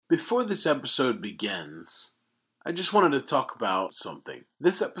Before this episode begins, I just wanted to talk about something.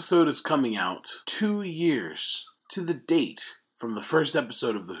 This episode is coming out 2 years to the date from the first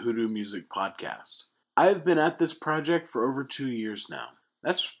episode of the Hoodoo Music Podcast. I've been at this project for over 2 years now.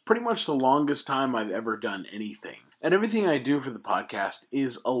 That's pretty much the longest time I've ever done anything. And everything I do for the podcast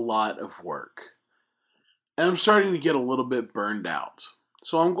is a lot of work. And I'm starting to get a little bit burned out.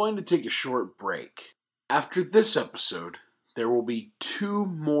 So I'm going to take a short break. After this episode, there will be 2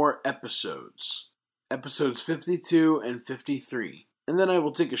 more episodes. Episodes 52 and 53. And then I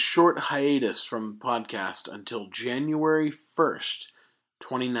will take a short hiatus from the podcast until January 1st,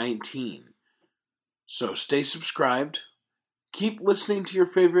 2019. So stay subscribed. Keep listening to your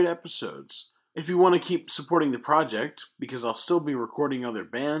favorite episodes. If you want to keep supporting the project, because I'll still be recording other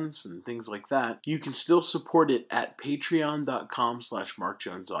bands and things like that, you can still support it at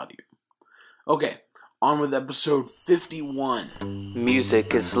patreon.com/MarkJonesAudio. Okay, on with episode 51.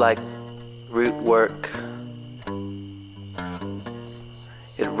 Music is like root work.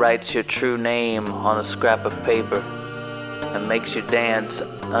 It writes your true name on a scrap of paper and makes you dance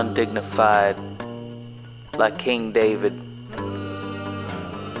undignified like King David.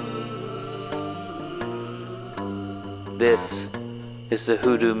 This is the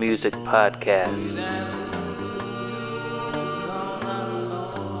Hoodoo Music Podcast.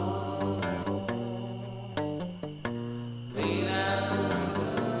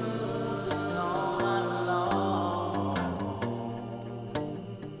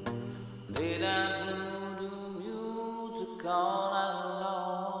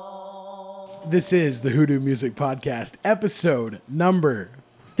 This is the Hoodoo Music Podcast, episode number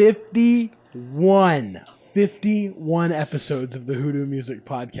 51. 51 episodes of the Hoodoo Music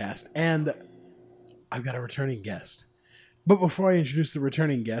Podcast, and I've got a returning guest. But before I introduce the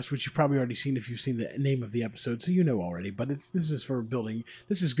returning guest, which you've probably already seen if you've seen the name of the episode, so you know already, but this is for building.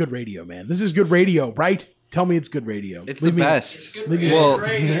 This is good radio, man. This is good radio, right? Tell me it's good radio. It's the best.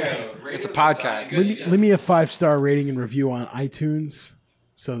 It's a podcast. Leave me a 5-star rating and review on iTunes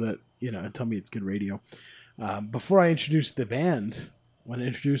so that, tell me it's good radio. Before I introduce the band, I want to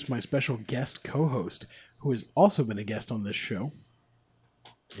introduce my special guest co-host, who has also been a guest on this show.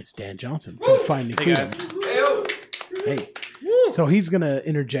 It's Dan Johnson from Finding Freedom. Hey. So he's going to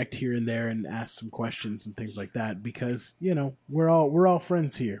interject here and there and ask some questions and things like that because, we're all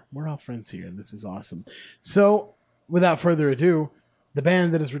friends here. We're all friends here, and this is awesome. So, without further ado, the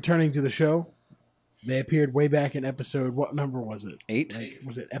band that is returning to the show, they appeared way back in episode, what number was it? 8?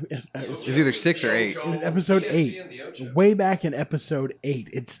 Was it? It was either 6 or 8. It was episode 8. Way back in episode 8.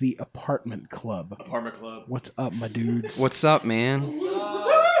 It's the Apartment Club. Apartment Club. What's up, my dudes? What's up, man?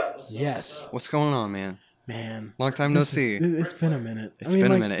 Yes. What's going on, man? Man. Long time no see. It's been a minute. It's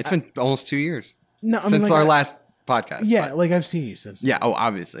been a minute. It's been almost 2 years. No, since our last podcast. Yeah, I've seen you since. Yeah,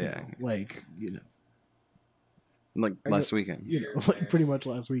 obviously, yeah. Like last weekend. Pretty much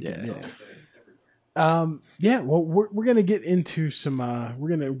last weekend, yeah. Yeah. We're gonna get into some. We're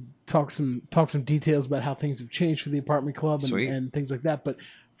gonna talk some details about how things have changed for the Apartment Club and things like that. But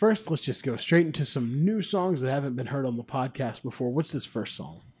first, let's just go straight into some new songs that haven't been heard on the podcast before. What's this first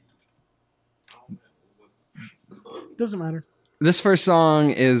song? Doesn't matter. This first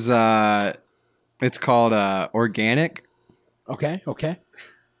song is it's called Organic. Okay.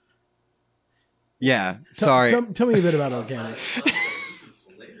 Yeah. Sorry. Tell me a bit about Organic.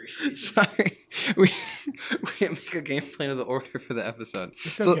 Sorry, we can't make a game plan of the order for the episode.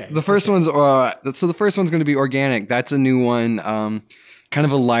 It's okay. So the first one's going to be Organic. That's a new one. Kind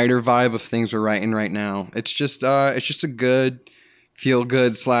of a lighter vibe of things we're writing right now. It's just a good feel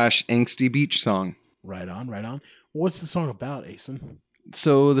good / angsty beach song. Right on. What's the song about, Asen?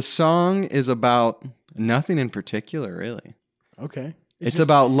 So the song is about nothing in particular, really. Okay. It's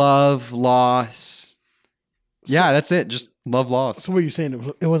about love, loss. Yeah, that's it. Just love, loss. So what you're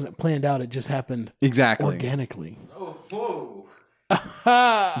saying, it wasn't planned out. It just happened exactly organically. Oh, whoa.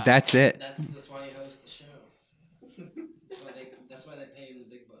 That's it. That's why you host the show. That's why they pay you the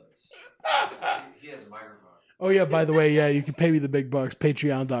big bucks. He has a microphone. Oh, yeah, by the way, yeah, you can pay me the big bucks.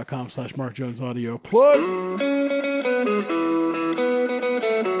 Patreon.com/MarkJonesAudio. Plug!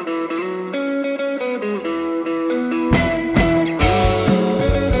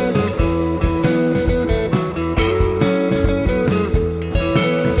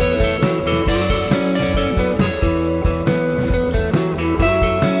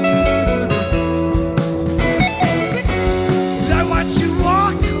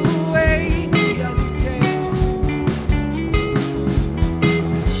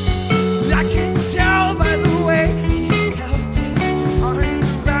 I can tell by the way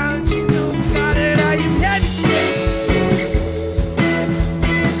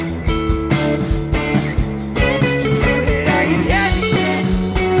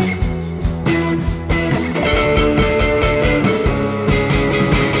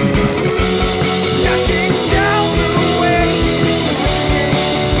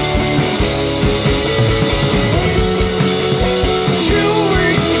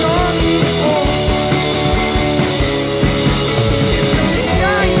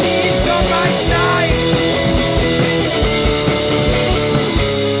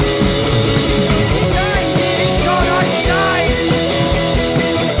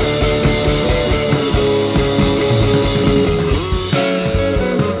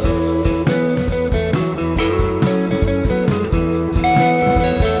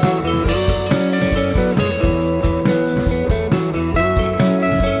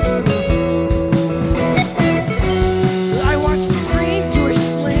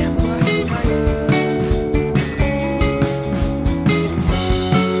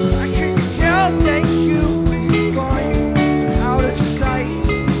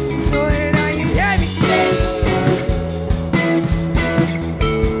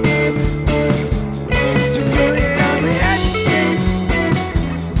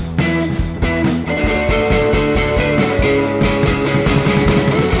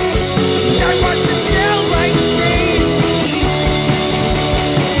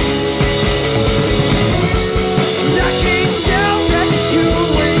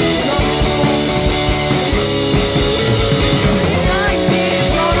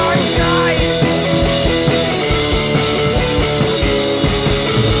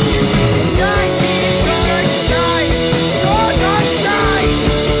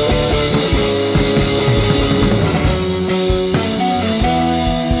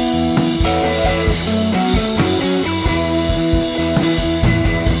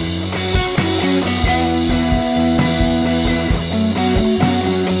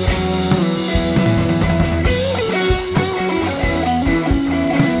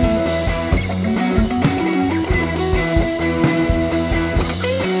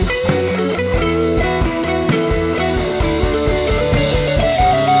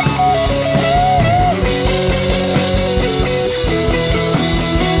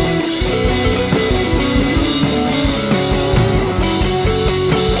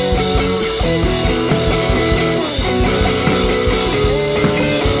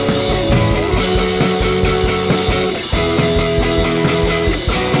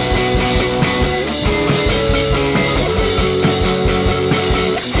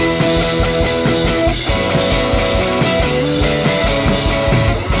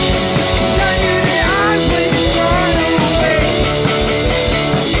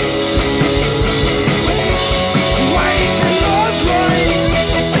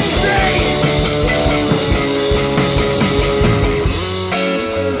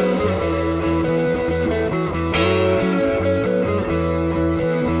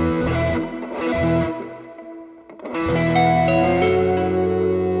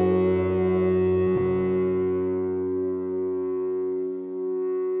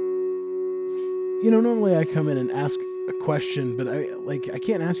normally I come in and ask a question, but I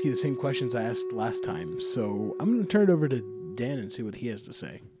can't ask you the same questions I asked last time. So I'm going to turn it over to Dan and see what he has to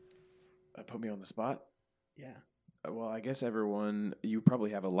say. Put me on the spot. Yeah. Well, I guess you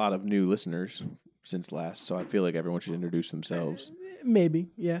probably have a lot of new listeners since last, so I feel like everyone should introduce themselves. Maybe,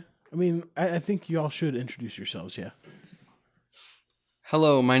 yeah. I mean, I think you all should introduce yourselves, yeah.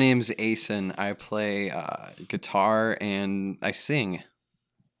 Hello, my name's Asen. I play guitar and I sing.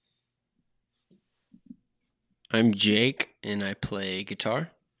 I'm Jake, and I play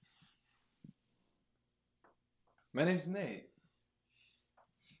guitar. My name's Nate.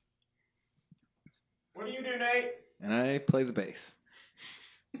 What do you do, Nate? And I play the bass.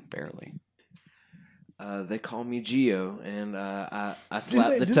 Barely. They call me Geo, and I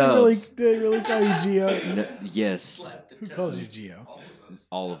slap the Did tubs. they really call you Geo? No, yes, Who calls you Geo?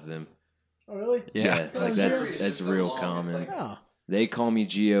 all of them. Oh, really? Yeah. Like that's real common. Oh. They call me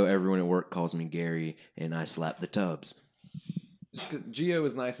Geo. Everyone at work calls me Gary, and I slap the tubs. Geo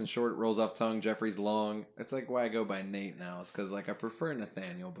is nice and short, rolls off tongue. Jeffrey's long. It's like why I go by Nate now. It's because I prefer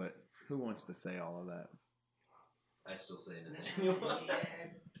Nathaniel, but who wants to say all of that? I still say Nathaniel.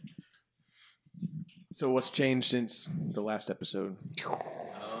 So what's changed since the last episode?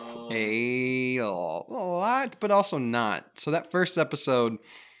 A lot, but also not. So that first episode,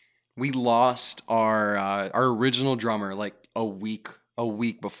 we lost our original drummer like a week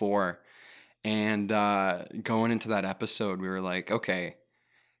before, and going into that episode, we were like, okay,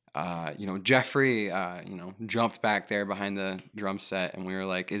 Jeffrey, jumped back there behind the drum set, and we were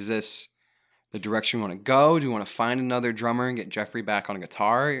like, is this the direction we want to go? Do we want to find another drummer and get Jeffrey back on a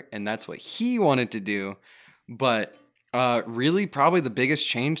guitar? And that's what he wanted to do, but really, probably the biggest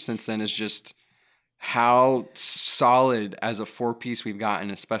change since then is just how solid as a 4-piece we've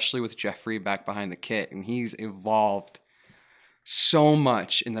gotten, especially with Jeffrey back behind the kit. And he's evolved so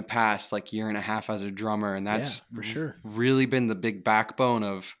much in the past year and a half as a drummer. And that's for sure really been the big backbone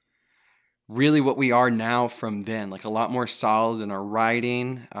of really what we are now from then. A lot more solid in our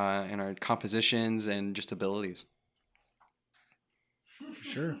writing, and our compositions and just abilities.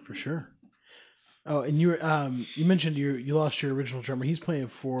 For sure. Oh, and you mentioned you lost your original drummer. He's playing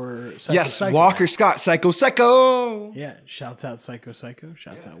for Psycho. Walker Scott, Psycho. Yeah, shouts out Psycho.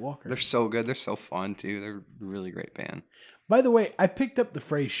 Shouts out Walker. They're so good. They're so fun too. They're a really great band. By the way, I picked up the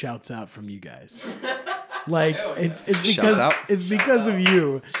phrase "shouts out" from you guys. It's because of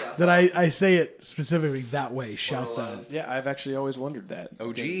you that I say it specifically that way. Shouts out. Yeah, I've actually always wondered that.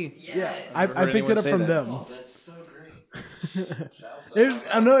 OG. Yeah, I picked anyone it up say from that. them. Oh, that's so great.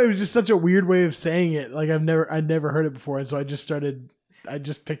 I know it was just such a weird way of saying it. I'd never heard it before, and so I just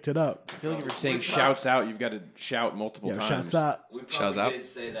picked it up. I feel like if you're saying shouts out, you've got to shout multiple Yeah, times. shouts out. We Shouts probably out. did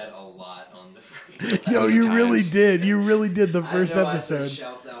say that a lot on the phrase. No, you really did. You really did the first I know I said episode.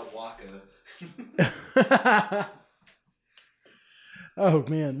 shouts out Waka. Oh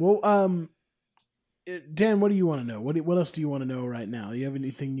man. Well, Dan, what do you want to know? What else do you want to know right now? Do you have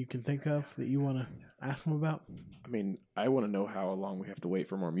anything you can think of that you want to ask him about? I mean, I want to know how long we have to wait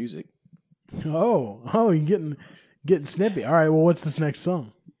for more music. Oh, you're getting snippy. All right. Well, what's this next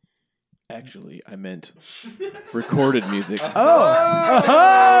song? Actually, I meant recorded music.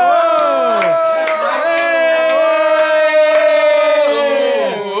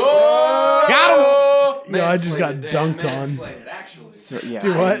 Got him! Yo, I just got dunked on. So, yeah,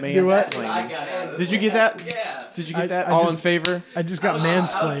 Do what? Do what? Did you get that? Yeah. Did you get that? I All just- in favor? I just got I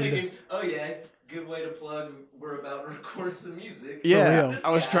was mansplained. thinking, oh yeah, good way to plug. We're about to record some music. Yeah, real.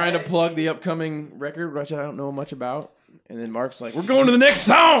 I was trying to plug the upcoming record, which I don't know much about. And then Mark's like, "We're going to the next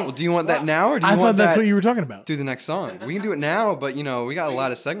song." Well, do you want that now, or do you I want thought that's that what you were talking about. through the next song? We can do it now, but we got a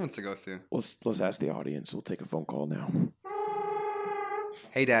lot of segments to go through. Let's ask the audience. We'll take a phone call now.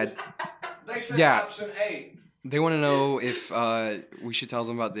 Hey, Dad. They said Yeah. option 8. They want to know if we should tell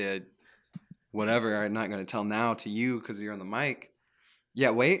them about the whatever. I'm not going to tell now to you because you're on the mic. Yeah,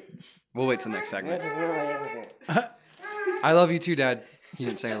 wait. We'll wait till the next segment. I love you too, Dad. He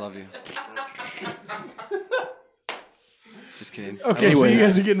didn't say I love you. Just kidding. Okay, so Anyway. you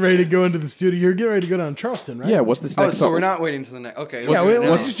guys are getting ready to go into the studio. You're getting ready to go down to Charleston, right? Yeah, what's this Oh, next Oh, so song? we're not waiting till the next. Okay. Yeah, let's-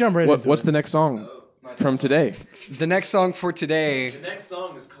 let's just jump right into What's it. the next song from today? The next song for today The next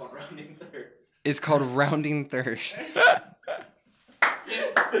song is called Rounding Third. is called Rounding Third.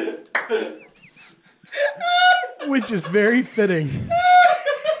 Which is very fitting.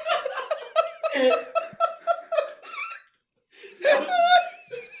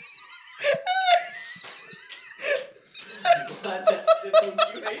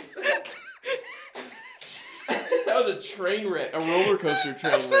 That was a train wreck, a roller coaster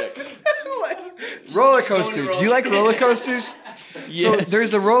train wreck. Roller coasters. Do you like roller coasters? So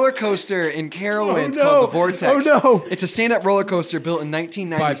there's a roller coaster in Carowinds called the Vortex. Oh no! It's a stand-up roller coaster built in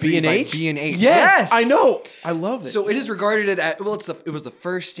 1993 by B&H. Yes, I know. I love it. So it is regarded it was the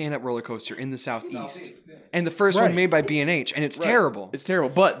first stand-up roller coaster in the Southeast, and the first one made by B&H, and it's terrible. It's terrible.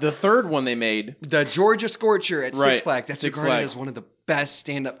 But the third one they made, The Georgia Scorcher at Six Flags, that's Six regarded Flags. as one of the best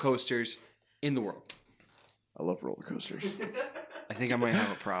stand-up coasters in the world. I love roller coasters. I think I might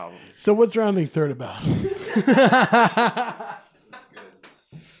have a problem. So what's rounding third about?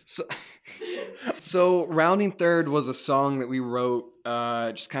 So Rounding Third was a song that we wrote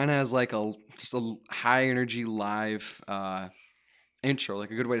just kind of as like a high energy live intro,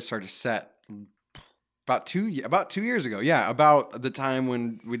 like a good way to start a set. About 2 years ago, about the time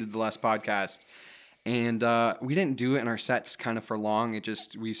when we did the last podcast, and we didn't do it in our sets kind of for long.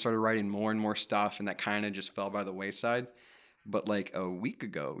 We started writing more and more stuff, and that kind of just fell by the wayside. But like a week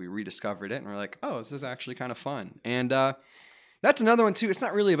ago, we rediscovered it, and we're like, oh, this is actually kind of fun. And that's another one too. It's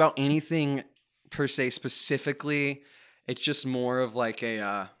not really about anything per se specifically. It's just more of like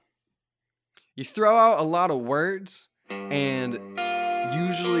you throw out a lot of words, and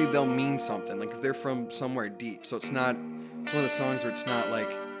usually they'll mean something. Like if they're from somewhere deep. So it's one of the songs where it's not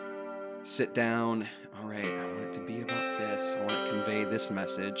like sit down, all right, I want it to be about this. I want to convey this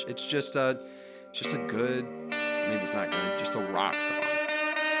message. It's just a good, maybe it's not good, just a rock song.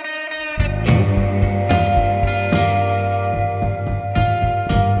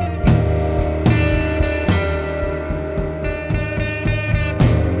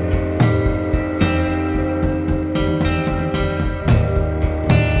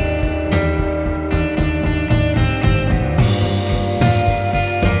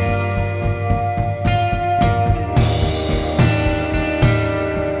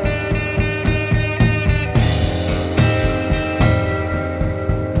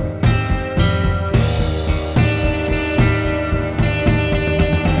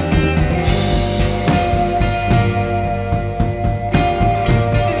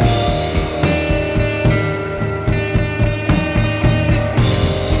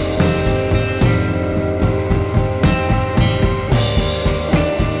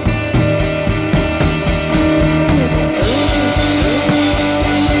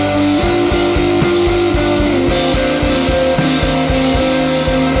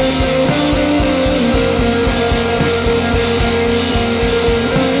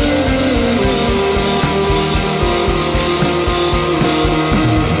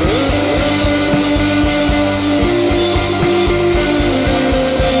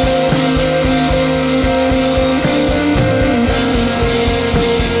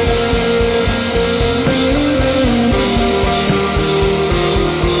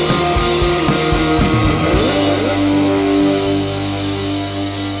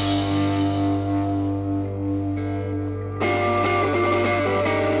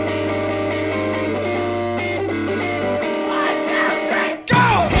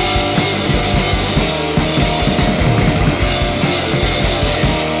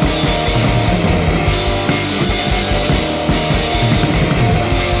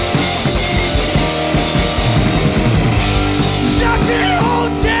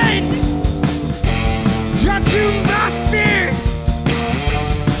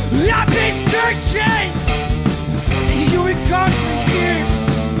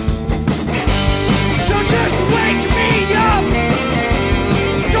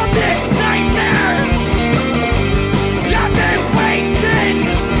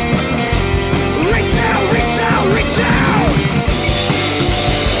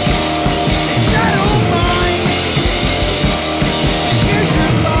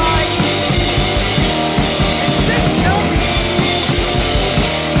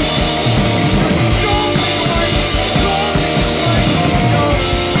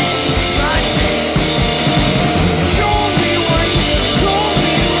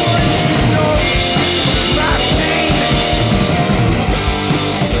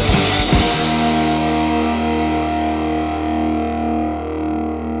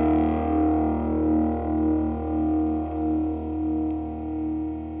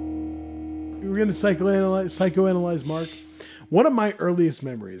 We're going to psychoanalyze Mark. One of my earliest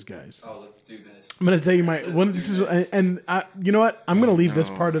memories, guys. Oh, let's do this. I'm going to tell you you know what? I'm going to leave this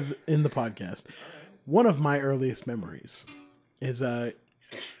part in the podcast. One of my earliest memories is I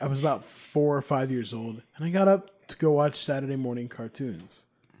was about 4 or 5 years old, and I got up to go watch Saturday morning cartoons,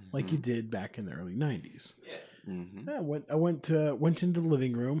 like you did back in the early '90s. Yeah. Mm-hmm. I went into the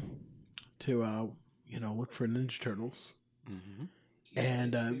living room to look for Ninja Turtles,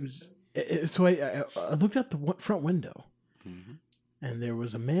 and so I looked out the front window, and there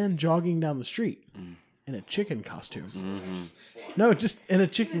was a man jogging down the street in a chicken costume. No, just in a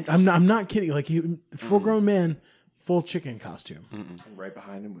chicken. I'm not kidding. Like full grown man, full chicken costume. And right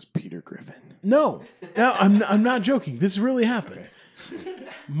behind him was Peter Griffin. No, I'm not joking. This really happened.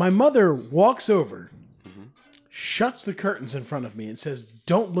 My mother walks over, shuts the curtains in front of me, and says,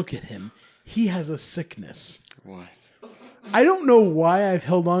 "Don't look at him. He has a sickness." What? I don't know why I've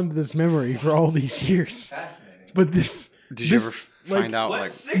held on to this memory for all these years. Fascinating. But this. Did you ever find out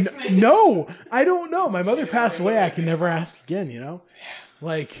like No, I don't know. My mother passed away. I can never ask again. You know,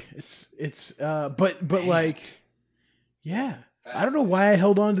 like but like, yeah. I don't know why I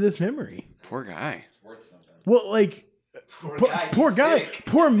held on to this memory. poor guy? Worth something. Well, like, poor guy,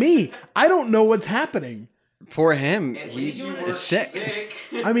 poor me. I don't know what's happening. Poor him. He is sick.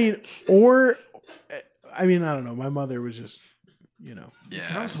 I mean, I don't know. My mother was just, you know. It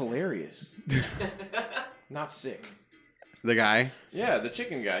sounds hilarious. Not sick. The guy. Yeah, the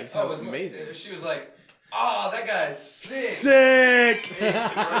chicken guy. He sounds amazing. She was like, "Oh, that guy's sick." Sick.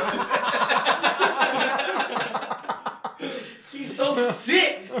 He's so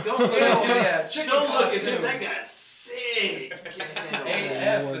sick. Don't look Yeah, chicken Don't look at him. costumes. That guy's sick.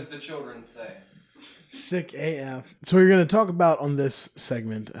 AF, as the children say. Sick AF. So we're going to talk about on this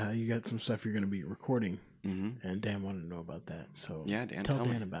segment. You got some stuff you're going to be recording, and Dan wanted to know about that. So Yeah, Dan, tell tell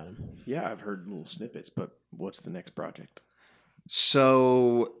Dan me. about him. Yeah, I've heard little snippets, but what's the next project?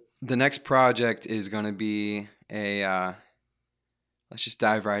 So the next project is going to be let's just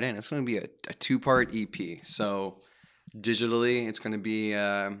dive right in. It's going to be a 2-part EP. So digitally, it's going to be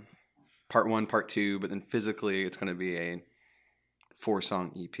part 1, part 2, but then physically, it's going to be a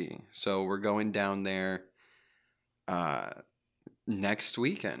 4-song EP. So we're going down there next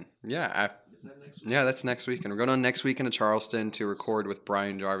weekend. Yeah. Yeah, that's next weekend. We're going on next weekend to Charleston to record with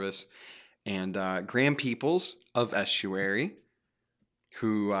Brian Jarvis and Graham Peoples of Estuary,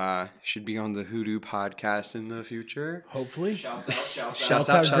 who should be on the Hoodoo podcast in the future. Hopefully. Shouts out. Shouts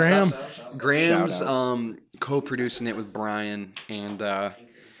out, Graham. Graham's Shout co-producing it with Brian and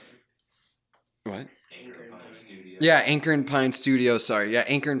what? Yeah, Anchor and Pine Studios. Sorry, yeah,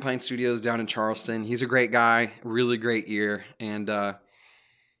 Anchor and Pine Studios down in Charleston. He's a great guy, really great ear, and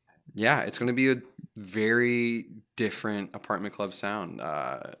yeah, it's going to be a very different apartment club sound.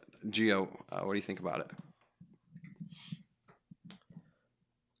 Gio, what do you think about it?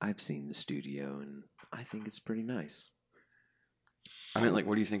 I've seen the studio, and I think it's pretty nice. I mean, like,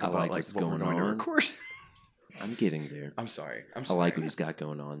 what do you think I about like like what's what we're going going to on. record? I'm getting there. I'm sorry. I like what he's got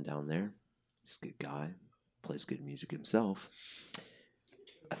going on down there. He's a good guy. Plays good music himself.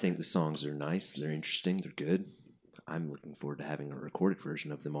 I think the songs are nice. They're interesting. They're good. I'm looking forward to having a recorded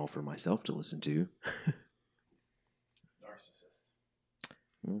version of them all for myself to listen to. Narcissist.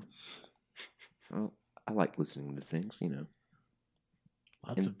 Well, I like listening to things, you know.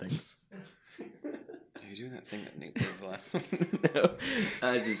 Lots of things. Are you doing that thing that Nate did the last one? No,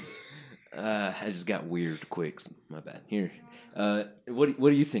 I just got weird quick. My bad. Here, what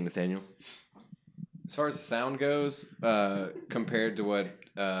do you think, Nathaniel? As far as the sound goes, compared to what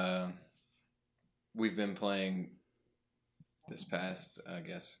we've been playing this past, I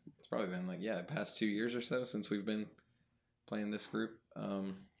guess it's probably been like the past 2 years or so since we've been playing this group.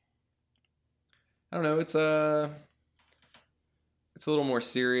 I don't know. It's a little more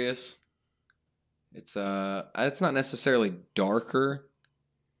serious. It's not necessarily darker,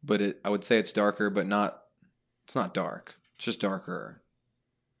 but I would say it's darker, but it's not dark. It's just darker.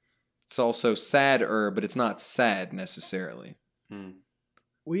 It's also sadder, but it's not sad necessarily.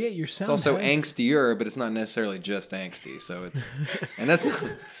 Well, yeah, your It's sound. also has- angstier, but it's not necessarily just angsty. So it's, and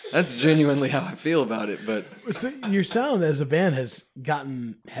that's genuinely how I feel about it. But So your sound as a band has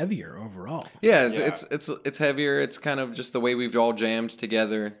gotten heavier overall. yeah, it's heavier. It's kind of just the way we've all jammed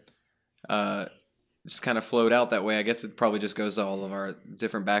together. Just kind of flowed out that way. I guess it probably just goes to all of our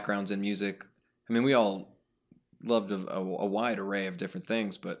different backgrounds in music. I mean, we all loved a wide array of different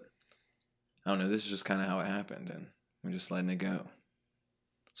things, but I don't know. This is just kind of how it happened, and we're just letting it go.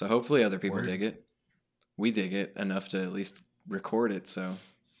 So hopefully other people dig it. We dig it enough to at least record it. So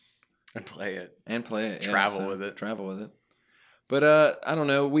And play it. Travel with it. But I don't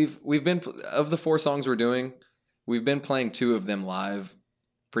know. We've been of the 4 songs we're doing, we've been playing 2 of them live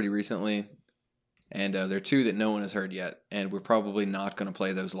pretty recently, and there are 2 that no one has heard yet, and we're probably not going to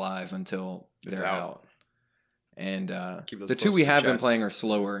play those live until they're out. And Keep those the 2 close we to the have been chest. playing are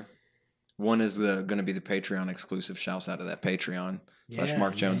slower. One is going to be the Patreon exclusive. Shouts out to that Patreon /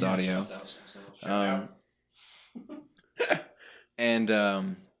 Mark Jones Audio.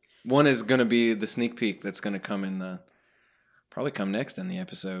 And one is going to be the sneak peek that's going to come probably come next in the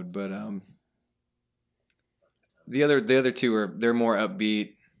episode. But the other 2 they're more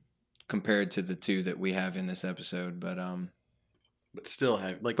upbeat compared to the 2 that we have in this episode. But but still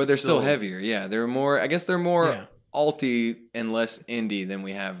heavy. Like, but they're still heavier. Yeah, they're more. I guess they're more Yeah. alty and less indie than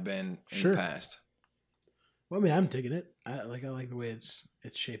we have been in Sure. the past. Well, I mean, I'm digging it. I like the way it's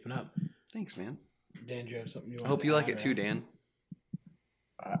shaping up. Thanks, man. Dan, do you have something you want? I hope to you like add it or too, ask? Dan.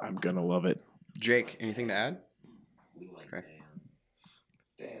 I'm gonna love it. Jake, anything to add? We like Okay.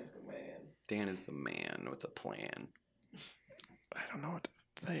 Dan's the man. Dan is the man with a plan. I don't know what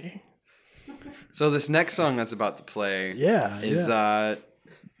to say. So this next song that's about to play Yeah, is yeah.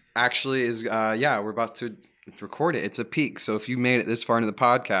 we're about to record it. It's a peak. So if you made it this far into the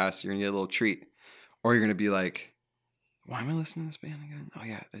podcast, you're gonna get a little treat, or you're gonna be like, "Why am I listening to this band again?" Oh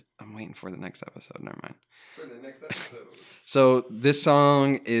yeah, I'm waiting for the next episode. Never mind. For the next episode. So this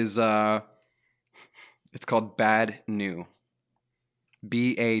song is it's called Bad New.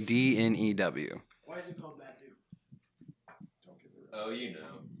 BADNEW. Why is it called Bad New? Oh, you know.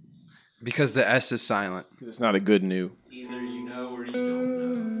 Because the S is silent. Because it's not a good new. Either you know or you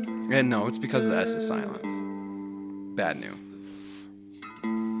don't know. And no, it's because the S is silent. Bad New.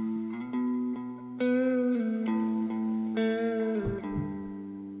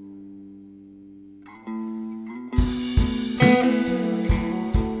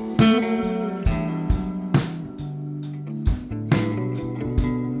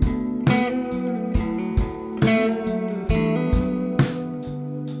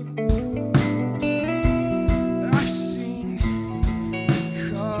 I've seen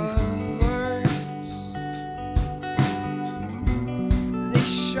the colors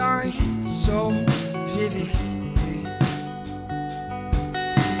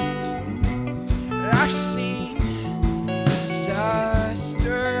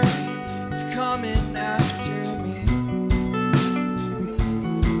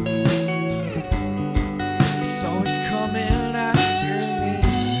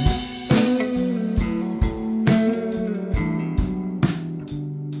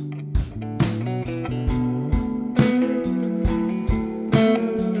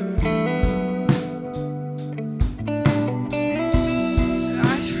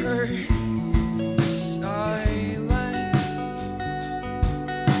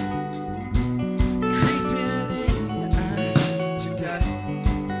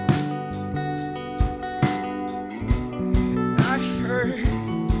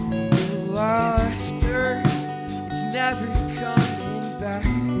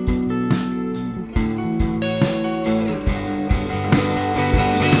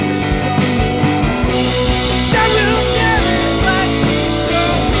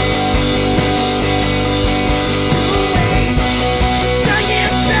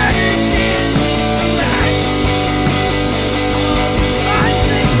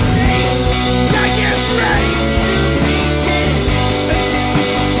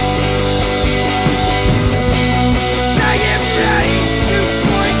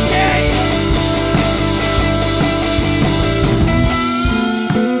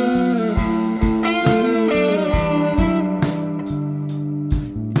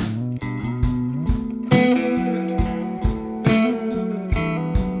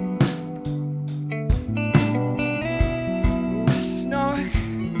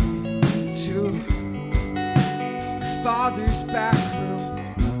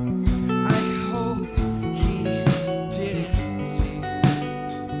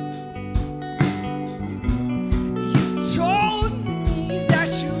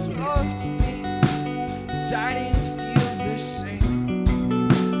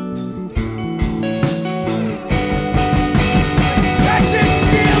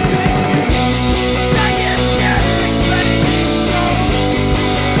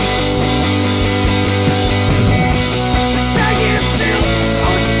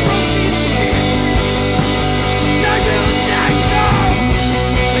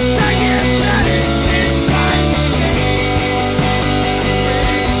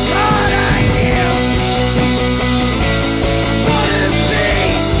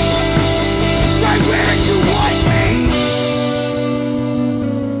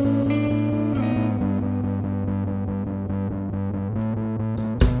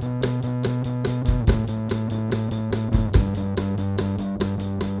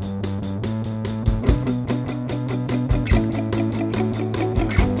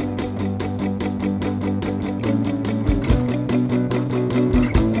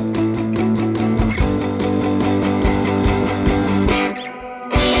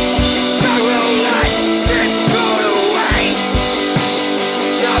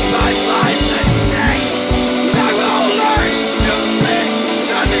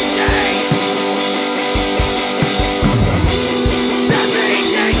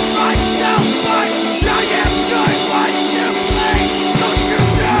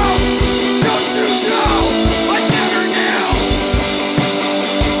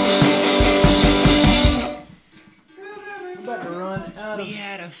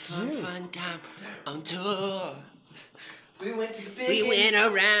on tour. We went to We went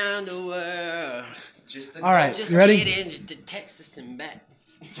around the world. All right, Just you ready? kidding, just to Texas and back.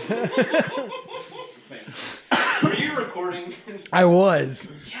 Were you recording? I was.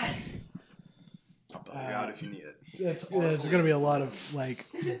 Yes. I'll pull you out if you need it. It's going to be a lot of like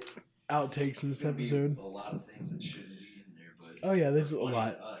outtakes in this episode. A lot of things that shouldn't be in there, but Oh yeah, there's a funny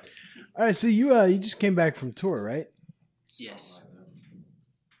lot. to us. All right, so you just came back from tour, right? Yes.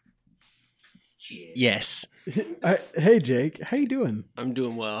 Yes. Hey Jake, how you doing? I'm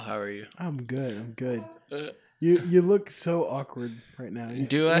doing well. How are you? I'm good. I'm good. You look so awkward right now.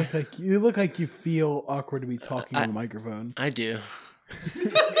 Do I? You look like you feel awkward to be talking on the microphone. I do.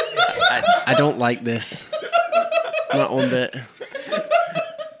 I don't like this. Not one bit.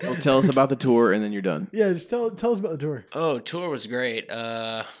 Well, tell us about the tour, and then you're done. Yeah, just tell us about the tour. Oh, tour was great.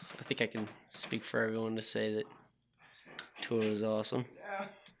 I think I can speak for everyone to say that tour was awesome.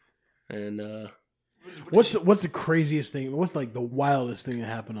 And What's the craziest thing? What's like the wildest thing that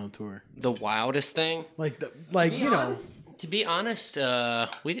happened on tour? the wildest thing, To to be honest,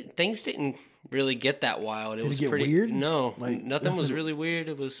 things didn't really get that wild. It Did it was get pretty weird? No, Like, nothing was nothing- really weird.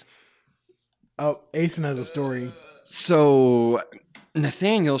 It was Asen has a story. So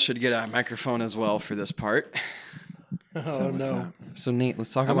Nathaniel should get a microphone as well for this part. Oh no! So Nate,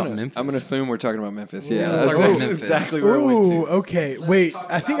 let's talk I'm about gonna, Memphis. I'm gonna assume we're talking about Memphis. Ooh. Yeah, Let's that's talk about Memphis. exactly where it went Ooh, to. okay. Wait,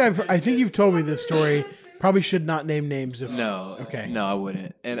 I think you've told me this story. Probably should not name names. If No, Okay. no, I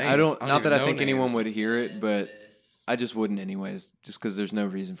wouldn't. And I Names. don't. I don't Not that even I know think anyone names. would hear it, but I just wouldn't anyways. Just because there's no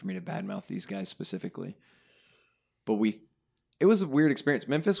reason for me to badmouth these guys specifically. But it was a weird experience.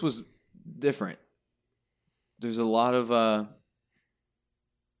 Memphis was different. There's a lot of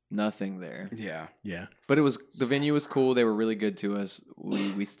nothing there. Yeah. Yeah. But the venue was cool. They were really good to us.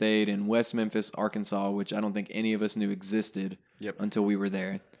 We stayed in West Memphis, Arkansas, which I don't think any of us knew existed until we were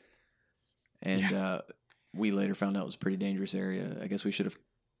there. And we later found out it was a pretty dangerous area. I guess we should have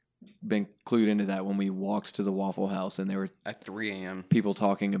been clued into that when we walked to the Waffle House and there were At 3 a.m. people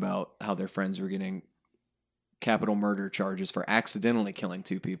talking about how their friends were getting capital murder charges for accidentally killing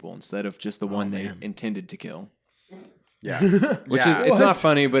 2 people instead of just the one they intended to kill. Yeah. Which Yeah. is, it's not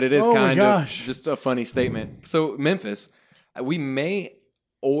funny, but it is Oh my kind of gosh. just a funny statement. So Memphis, we may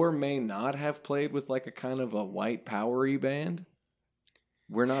or may not have played with like a kind of a white powery band.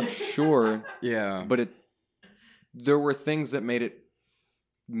 We're not sure, Yeah. but there were things that made it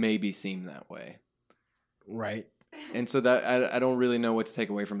maybe seem that way. Right. And so that I don't really know what to take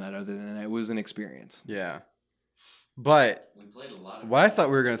away from that other than it was an experience. Yeah. But We played a lot of what I thought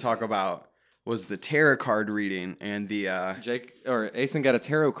we were going to talk about was the tarot card reading and the Asen got a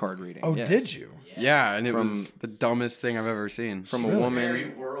tarot card reading. Oh, yes. did you? yeah, and it From- was the dumbest thing I've ever seen. From a Really? very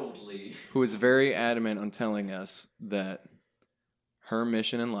woman worldly. who was very adamant on telling us that her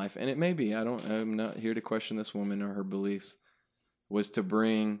mission in life, and it may be, I'm not here to question this woman or her beliefs, was to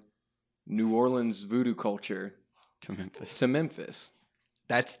bring New Orleans voodoo culture to Memphis. to Memphis.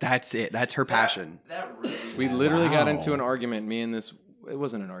 That's it. That's her passion. That really. We literally got Wow. into an argument, it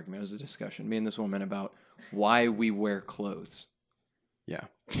wasn't an argument, it was a discussion, me and this woman about why we wear clothes. Yeah.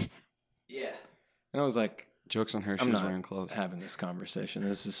 Yeah. And I was like, Jokes on her. She I'm was not wearing clothes. having this conversation.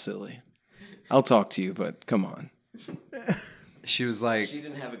 This is silly. I'll talk to you, but come on. She was like, She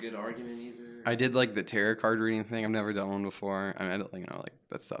didn't have a good argument either. I did like the tarot card reading thing. I've never done one before. I mean, I don't, like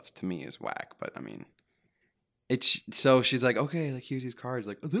that stuff to me is whack. But I mean, so she's like, okay, like here's these cards.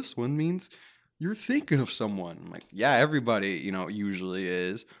 Like this one means you're thinking of someone. I'm like, yeah, everybody, usually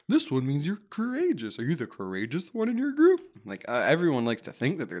is. This one means you're courageous. Are you the courageous one in your group? Like everyone likes to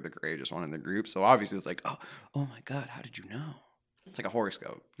think that they're the courageous one in the group. So obviously it's like, oh my God, how did you know? It's like a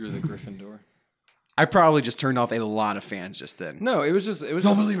horoscope. You're the Gryffindor. I probably just turned off a lot of fans just then. No, it was Don't just,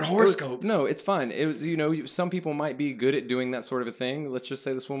 believe in horoscopes. No, it's fine. It was, some people might be good at doing that sort of a thing. Let's just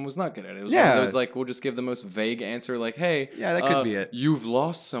say this one was not good at it. It was one Yeah. of those like we'll just give the most vague answer, like, "Hey, Yeah, that could be it. You've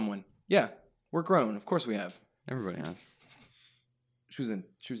lost someone." Yeah, we're grown. Of course we have. Everybody has. She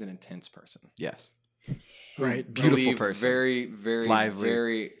was an intense person. Yes. Right. Beautiful Believed person. Very, very, Lively.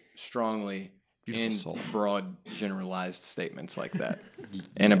 very strongly Beautiful in soul. broad, generalized statements like that,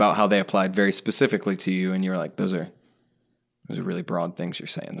 and about how they applied very specifically to you. And you're like, those are really broad things you're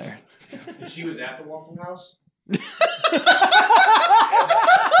saying there. And she was at the Waffle House?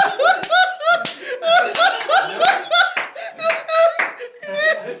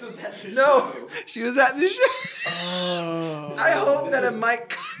 This was at the No, show. she was at the show. Oh. I hope that it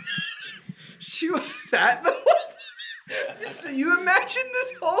might. She was at the. So you imagine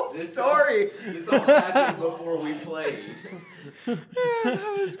this whole story. This all happened before we played.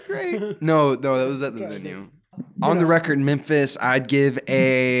 That was great. No, that was at the venue. On the record, Memphis, I'd give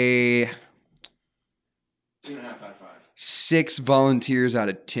a 6 volunteers out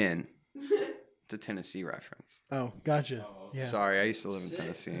of 10. It's a Tennessee reference. Oh, gotcha. Yeah, Sorry, I used to live in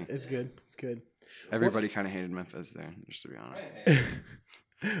Tennessee. it's good. It's good. Everybody kind of hated Memphis there, just to be honest.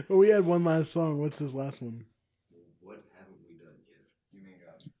 Well, we had one last song. What's this last one?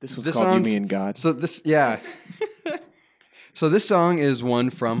 This one's This called "You, song's- Me, and God." So this, yeah. So this song is one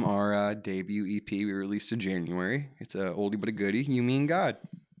from our debut EP we released in January. It's a oldie but a goodie, "You, Me, and God,"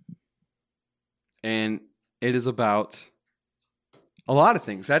 and it is about a lot of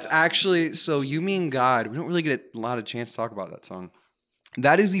things. That's actually so. "You, Me, and God." We don't really get a lot of chance to talk about that song.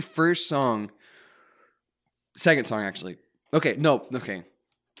 That is the first song. Second song, actually. Okay, no, okay.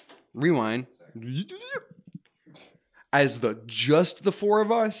 Rewind. As just the 4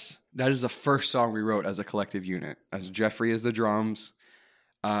 of us, that is the first song we wrote as a collective unit. As Jeffrey as the drums,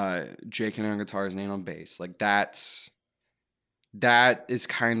 Jake and on guitars, and Nate on bass. Like that is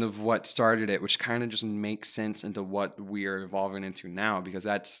kind of what started it, which kind of just makes sense into what we are evolving into now, because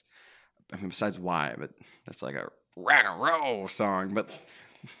that's, I mean, besides why, but that's like a rock and roll song. But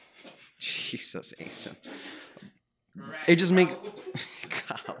Jesus, Asen. It just makes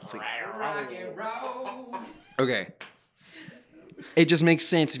okay. It just makes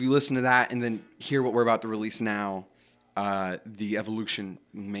sense if you listen to that and then hear what we're about to release now. The evolution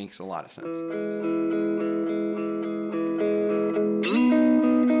makes a lot of sense.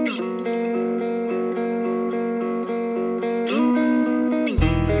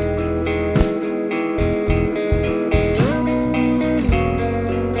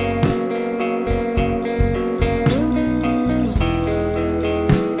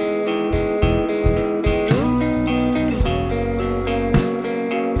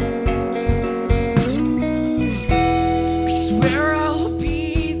 I swear I'll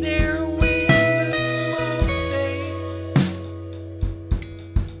be there when the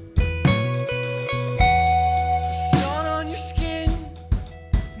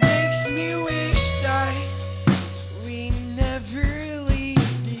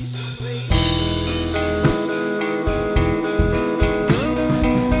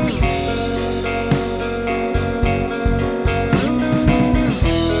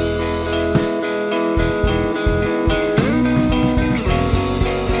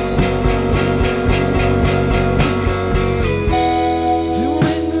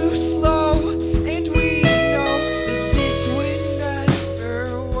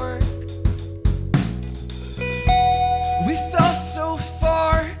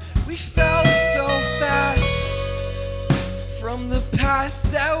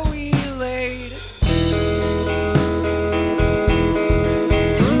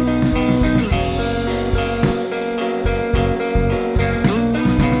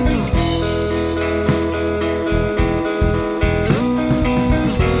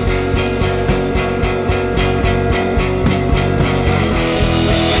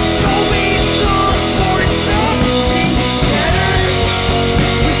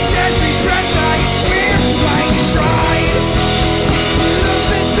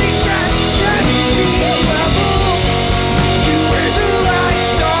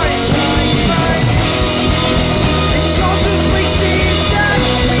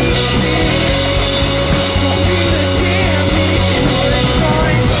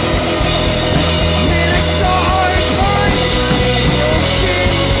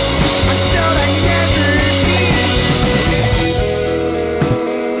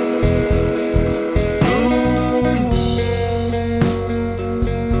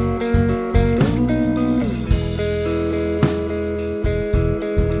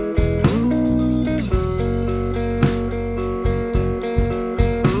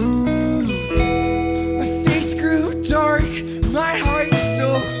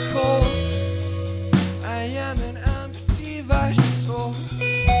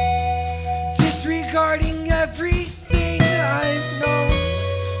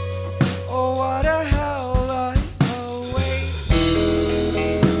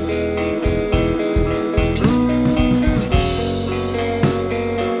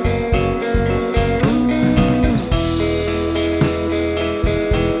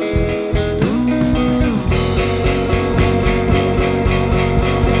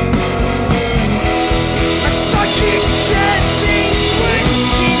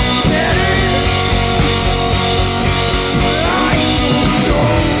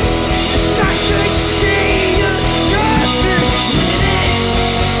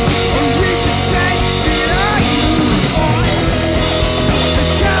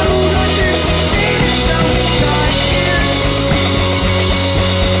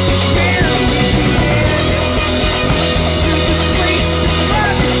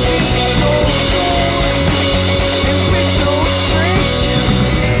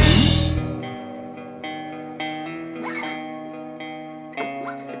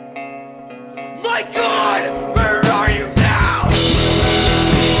my God, where are you now?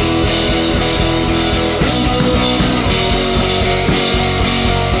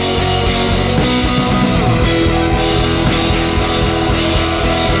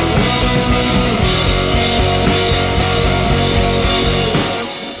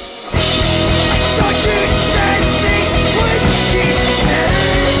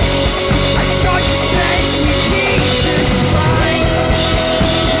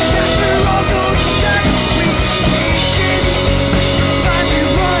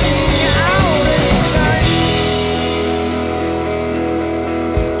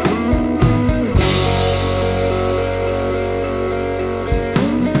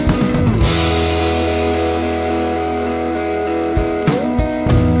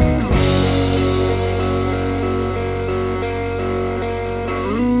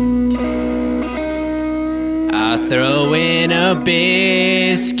 Throw in a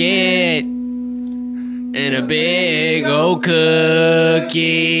biscuit and a big old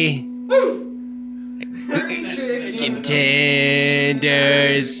cookie. Chicken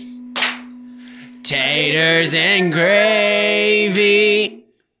tenders, taters and gravy.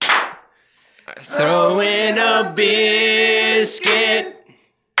 Throw in a biscuit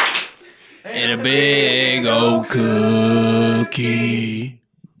and a big old cookie.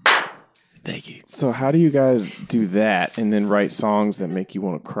 Thank you. So how do you guys do that and then write songs that make you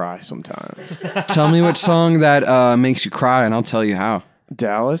want to cry sometimes? Tell me what song that makes you cry, and I'll tell you how.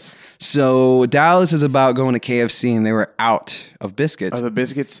 Dallas? So Dallas is about going to KFC, and they were out of biscuits. Are the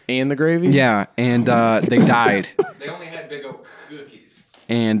biscuits and the gravy? Yeah, and they died. They only had big old cookies.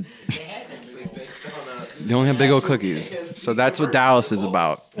 And they only have big old cookies. So that's what Dallas is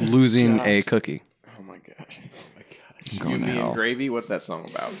about, losing a cookie. Oh my gosh. Going You to Mean hell. Gravy? What's that song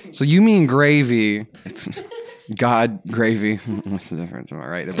about? So You Mean Gravy? It's God Gravy. What's the difference? Am I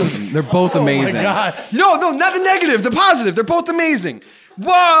right? They're both amazing. Oh my gosh. No, not the negative. The positive. They're both amazing.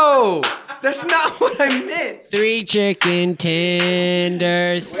 Whoa, that's not what I meant. 3 chicken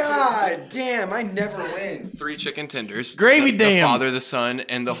tenders. God damn, I never win. 3 chicken tenders. Gravy the damn. Father, the Son,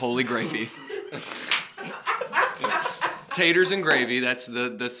 and the Holy Gravy. Taters and gravy. That's the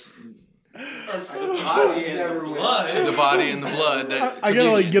Body and blood. the body and the blood. That I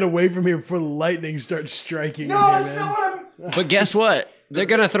gotta like get away from here before the lightning starts striking. No, in here, that's man. not what I'm. But guess what? They're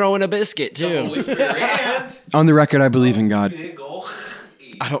gonna throw in a biscuit too. Holy Spirit. On the record, I believe in God.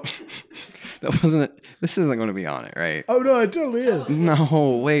 I don't. That wasn't. This isn't going to be on it, right? Oh no, it totally is.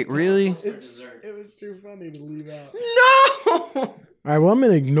 No, wait, really? It was too funny to leave out. No. All right, well, I'm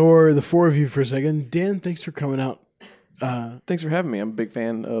gonna ignore the 4 of you for a second. Dan, thanks for coming out. Thanks for having me. I'm a big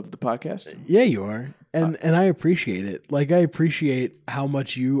fan of the podcast. Yeah, you are, and I appreciate it. Like, I appreciate how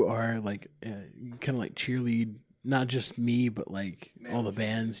much you are like, kind of like cheerlead, not just me, but like all the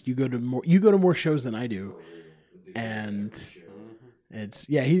bands. You go to more shows than I do, and it's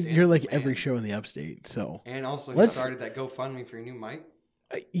you're like every show in the upstate. So And also, Let's- started that GoFundMe for your new mic.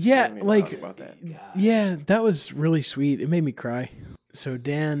 yeah, Didn't even like talk about that. yeah, that was really sweet. It made me cry. So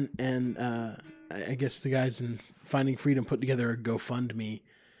Dan and I guess the guys in Finding Freedom put together a GoFundMe,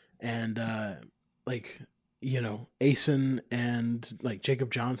 and Asen and like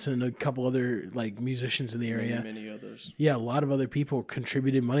Jacob Johnson, a couple other like musicians in the area. Many others. Yeah, a lot of other people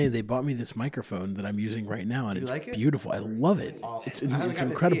contributed money. They bought me this microphone that I'm using right now, and Do you it's like it? beautiful. I love it. Awesome. It's I haven't it's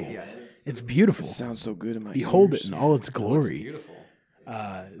gotten to see incredible. it yet. It's beautiful. It sounds so good in my Behold ears. it in all its It looks glory. beautiful.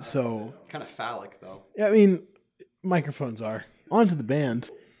 So Kind of phallic, though. I mean, microphones are. On to the band.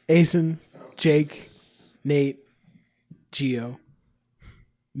 Asen, Jake, Nate, Gio.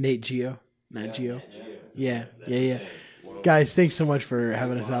 Nate Gio. Not Gio. Yeah. Guys, thanks so much for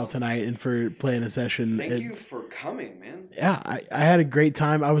having us out tonight and for playing a session. Thank you for coming, man. Yeah, I had a great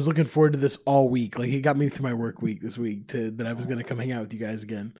time. I was looking forward to this all week. Like, it got me through my work week this week that I was going to come hang out with you guys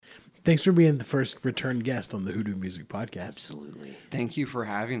again. Thanks for being the first return guest on the Hoodoo Music Podcast. Absolutely. Thank you for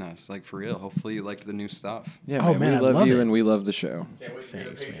having us. Like, for real. Hopefully you liked the new stuff. Yeah, Oh, man, man, I we love love you it. and we love the show.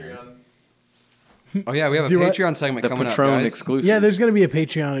 Thanks, man. Oh, yeah, we have a Do what? Patreon segment The coming Patron up, guys. exclusive. Yeah, there's going to be a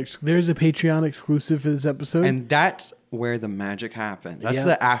Patreon. There's a Patreon exclusive for this episode. And that's where the magic happens. That's Yeah.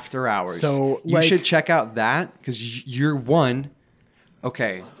 the after hours. So, you like- should check out that because you're one.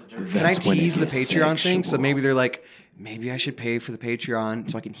 Okay, can I That's when it tease the gets Patreon thing? So sexual. maybe they're like, maybe I should pay for the Patreon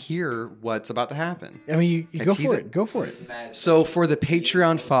so I can hear what's about to happen. I mean, you Can I go tease for it? it. Go for it. So for the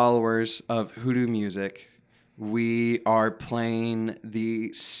Patreon followers of Hoodoo Music, we are playing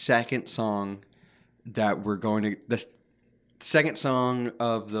the second song that we're going to the second song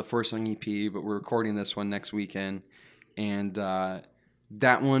of the 4-song EP, but we're recording this one next weekend. And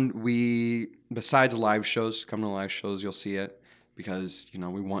that one, we besides live shows, come to live shows, you'll see it. because, you know,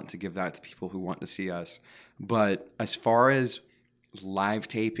 we want to give that to people who want to see us. But as far as live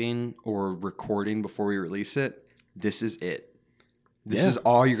taping or recording before we release it, this is it. This is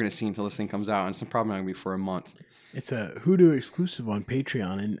all you're going to see until this thing comes out. And it's probably not going to be for a month. It's a Hoodoo exclusive on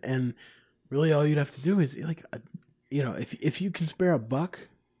Patreon. And really all you'd have to do is, like, you know, if you can spare $1,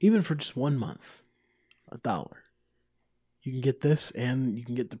 even for just 1 month, $1, you can get this and you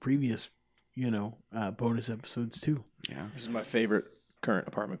can get the previous, you know, bonus episodes too. Yeah. This is my favorite current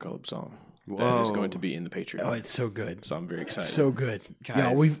Apartment Club song. Whoa. That is going to be in the Patreon. Oh, it's so good. So I'm very excited. It's so good. Guys,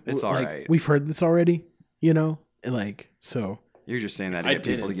 yeah, it's all like, right. We've heard this already, you know, and like, so. You're just saying that to I get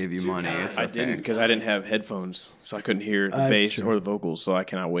people to didn't. give you money. It's I okay. didn't because I didn't have headphones, so I couldn't hear the That's bass true. or the vocals, so I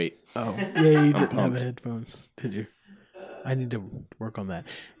cannot wait. Oh, yeah, you didn't have pumped. headphones, did you? I need to work on that.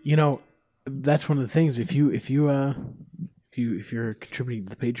 You know, that's one of the things. If you're contributing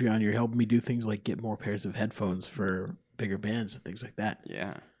to the Patreon, you're helping me do things like get more pairs of headphones for bigger bands and things like that.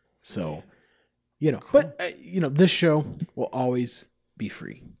 Yeah. So, you know, but you know, this show will always be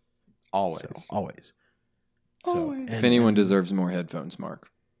free. Always. So, always. So, If anyone deserves more headphones,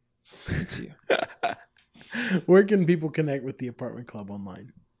 Mark, it's you. where can people connect with the Apartment Club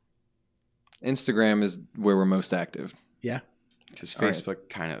online? Instagram is where we're most active. Yeah. Because All right. Facebook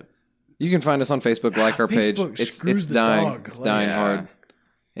kind of. You can find us on Facebook, like our page. Facebook It's screws the dying. dog. It's Like- dying Yeah. hard.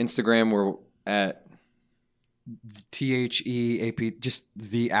 Instagram, we're at THEAP, just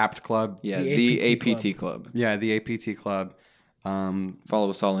the Apt Club. the The APT Club. Yeah, the APT Club. Follow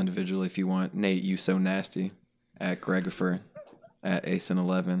us all individually if you want. Nate, you so nasty. At Gregifer. At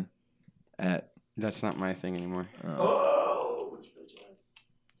Asen11. At That's not my thing anymore.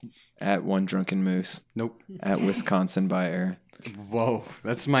 at One Drunken Moose. Nope. At Wisconsin by Air. Whoa,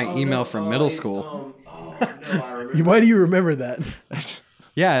 that's my email from middle school. Why do you remember that?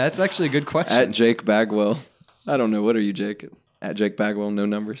 Yeah, that's actually a good question. At Jake Bagwell. I don't know. What are you, Jake? At Jake Bagwell, no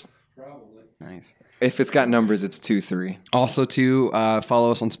numbers. Nice. If it's got numbers, it's 2-3. Also, to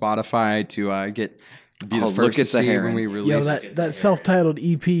follow us on Spotify to be the Oh, first look, to it's a see heron. when we release. Yo, that self-titled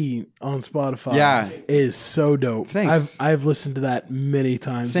EP on Spotify, Yeah. is so dope. Thanks. I've listened to that many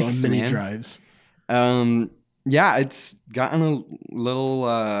times Thanks, on many man. drives. Yeah, it's gotten a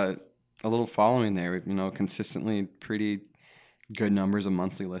little following there. You know, consistently pretty good numbers of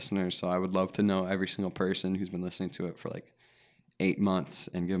monthly listeners. So I would love to know every single person who's been listening to it for like 8 months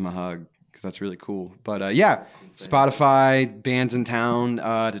and give them a hug because that's really cool. But yeah, Spotify, bands in town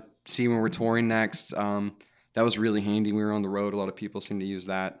to see when we're touring next. That was really handy. We were on the road. A lot of people seem to use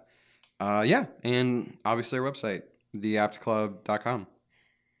that. Yeah, and obviously our website, theaptclub.com.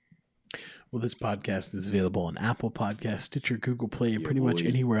 Well, this podcast is available on Apple Podcasts, Stitcher, Google Play, and pretty much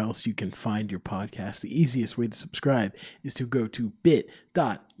anywhere else you can find your podcast. The easiest way to subscribe is to go to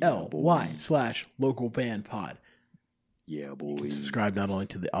bit.ly/localbandpod. Yeah, boy. You can subscribe not only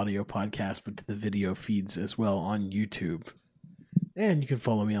to the audio podcast, but to the video feeds as well on YouTube. And you can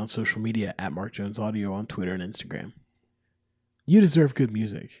follow me on social media at Mark Jones Audio on Twitter and Instagram. You deserve good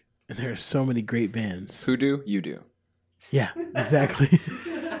music, and there are so many great bands. Who do? You do. Yeah, exactly.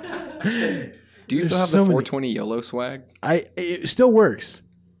 Do you There's still have so the many- 420 YOLO swag? It still works.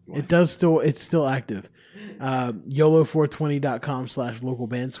 It's still active. YOLO420.com/local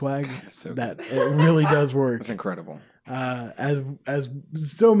band swag. So That it really does work. That's incredible. As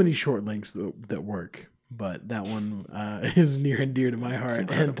so many short links that work, but that one is near and dear to my heart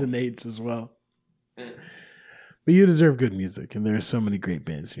and to Nate's as well. But you deserve good music, and there are so many great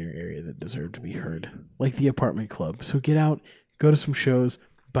bands in your area that deserve to be heard, like the Apartment Club. So get out, go to some shows,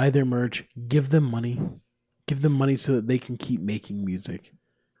 buy their merch, give them money so that they can keep making music.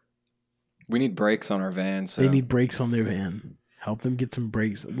 We need brakes on our van. So They need brakes on their van. Help them get some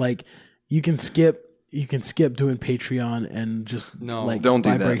brakes. Like you can skip doing Patreon and just No, like don't do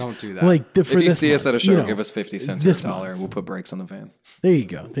buy that. brakes. Don't do that. Like for if you this see us month, at a show, you know, give us 50 cents or this $1. month. We'll put brakes on the van. There you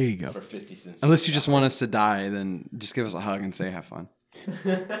go. There you go. 50 cents. Unless you just want us to die, then just give us a hug and say have fun.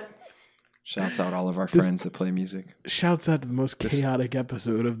 Shouts out all of our friends that play music. Shouts out to the most chaotic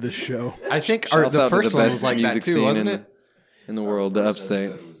episode of this show. I think Shouts the out to first the one best was like music that too, scene wasn't it? in the world, the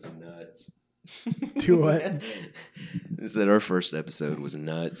upstate. To what? Is that our first episode was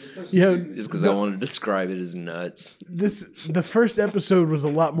nuts? Yeah, Just because I wanted to describe it as nuts. The first episode was a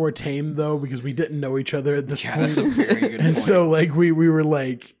lot more tame though because we didn't know each other at this point. That's a very good And point. so like we were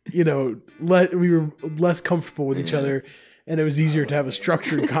like, you know, we were less comfortable with each other and it was easier to have a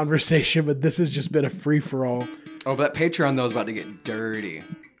structured conversation, but this has just been a free for all. Oh, but that Patreon though is about to get dirty.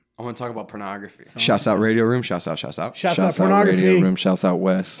 I want to talk about pornography. Shouts out Radio Room. Shouts out. Shouts out Shouts out pornography. Radio Room. Shouts out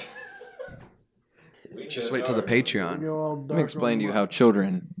Wes. Just wait till the Patreon. Let me explain to you how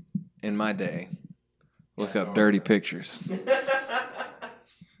children in my day look up dirty pictures.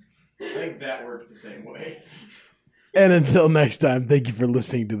 I think that worked the same way. And until next time, thank you for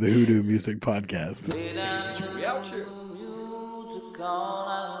listening to the Hoodoo Music Podcast. Did I